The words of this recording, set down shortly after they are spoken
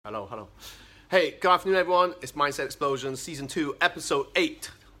Hello, hello. Hey, good afternoon, everyone. It's Mindset Explosion, Season 2, Episode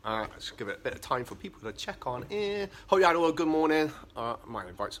 8. Let's give it a bit of time for people to check on in. Hope you had a good morning. I might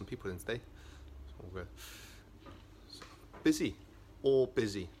invite some people in today. It's all good. Busy. All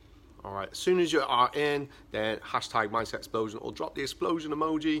busy. All right. As soon as you are in, then hashtag Mindset Explosion or drop the explosion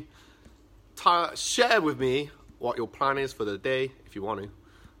emoji. Share with me what your plan is for the day, if you want to.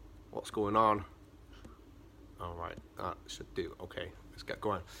 What's going on? All right. That should do. Okay. Let's get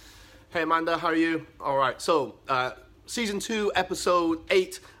going. Hey Amanda, how are you? All right, so Season 2, Episode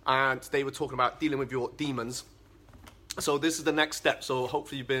 8, and today we're talking about dealing with your demons. So this is the next step. So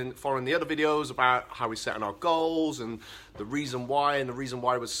hopefully you've been following the other videos about how we're setting our goals and the reason why,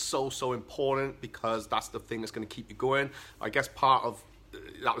 was so important because that's the thing that's going to keep you going. I guess part of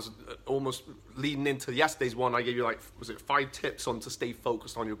that was almost leading into yesterday's one. I gave you 5 tips on to stay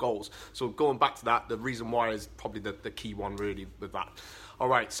focused on your goals. So going back to that, the reason why is probably the key one really with that. All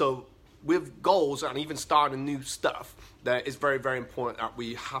right, so with goals and even starting new stuff, that is very, very important that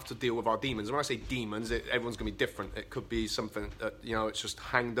we have to deal with our demons. And when I say demons, everyone's going to be different. It could be something that, it's just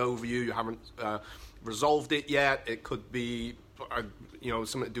hanged over you. You haven't resolved it yet. It could be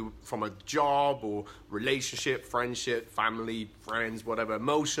something to do from a job or relationship, friendship, family, friends, whatever,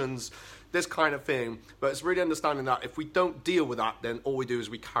 emotions, this kind of thing. But it's really understanding that if we don't deal with that, then all we do is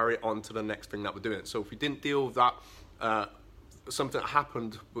we carry it on to the next thing that we're doing. So if we didn't deal with that, something that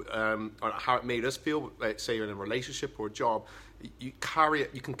happened, how it made us feel, let's say you're in a relationship or a job, you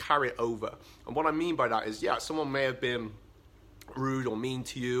can carry it over. And what I mean by that is, someone may have been rude or mean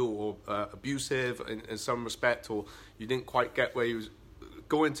to you or abusive in some respect, or you didn't quite get where you was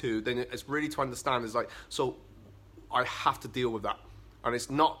going to, then it's really to understand is so I have to deal with that. And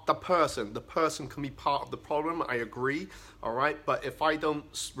it's not the person can be part of the problem, I agree, all right? But if I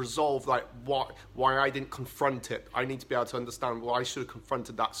don't resolve why I didn't confront it, I need to be able to understand why I should have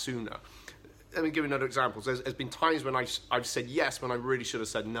confronted that sooner. Let me give you another example. There's been times when I've said yes when I really should have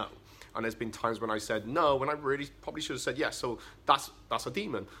said no. And there's been times when I said no when I really probably should have said yes. So that's a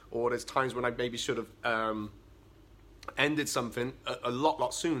demon. Or there's times when I maybe should have ended something a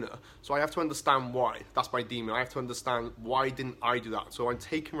lot sooner. So I have to understand why. That's my demon. I have to understand why didn't I do that. So I'm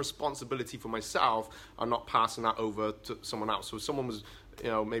taking responsibility for myself and not passing that over to someone else. So if someone was,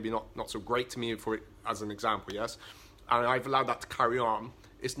 maybe not so great to me, for it as an example, yes, and I've allowed that to carry on,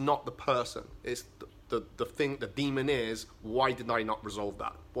 it's not the person. It's the thing, the demon is, why did I not resolve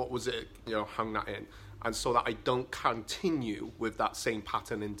that? What was it, hung that in? And so that I don't continue with that same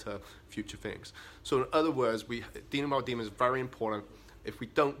pattern into future things. So in other words, dealing with our demons is very important. If we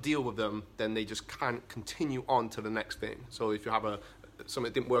don't deal with them, then they just can't continue on to the next thing. So if you have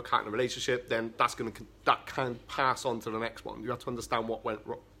something that didn't work out in a relationship, then that can pass on to the next one. You have to understand what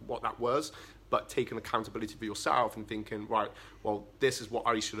that was, but taking accountability for yourself and thinking, right, well, this is what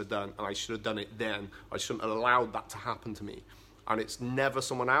I should have done, and I should have done it then. I shouldn't have allowed that to happen to me. And it's never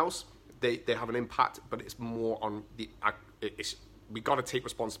someone else. They have an impact, but it's more on we got to take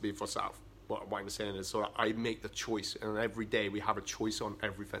responsibility for ourselves. What I'm saying is, so that I make the choice, and every day we have a choice on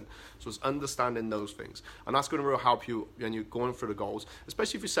everything. So it's understanding those things, and that's going to really help you when you're going through the goals,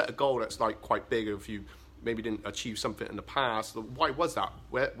 especially if you set a goal that's quite big. If you maybe didn't achieve something in the past, why was that?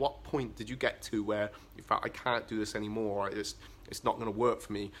 What point did you get to where you felt I can't do this anymore? It's not going to work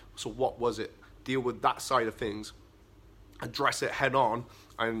for me. So what was it? Deal with that side of things. Address it head on,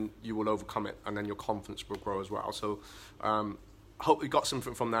 and you will overcome it, and then your confidence will grow as well. So I hope you got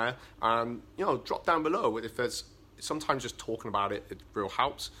something from there, and drop down below if there's, sometimes just talking about it real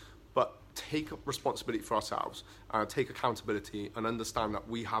helps, but take responsibility for ourselves, take accountability, and understand that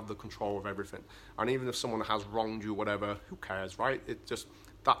we have the control of everything. And even if someone has wronged you, whatever, who cares, right? It just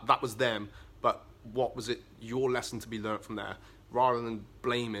that was them, but what was it, your lesson to be learned from there, rather than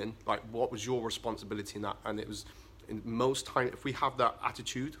blaming, what was your responsibility in that? And it was, in most time, if we have that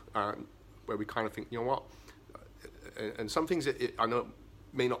attitude where we kind of think, what, and some things I know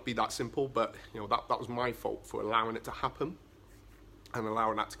may not be that simple, but that was my fault for allowing it to happen and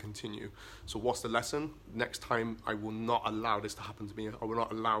allowing that to continue. So what's the lesson? Next time I will not allow this to happen to me. I will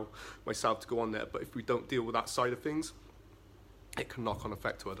not allow myself to go on there. But if we don't deal with that side of things, it can knock on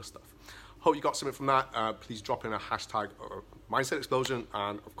effect to other stuff. Hope you got something from that. Please drop in a hashtag Mindset Explosion,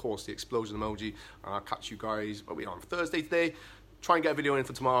 and of course the explosion emoji. And I'll catch you guys, what are we on, Thursday today? Try and get a video in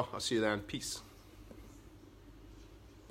for tomorrow. I'll see you then. Peace.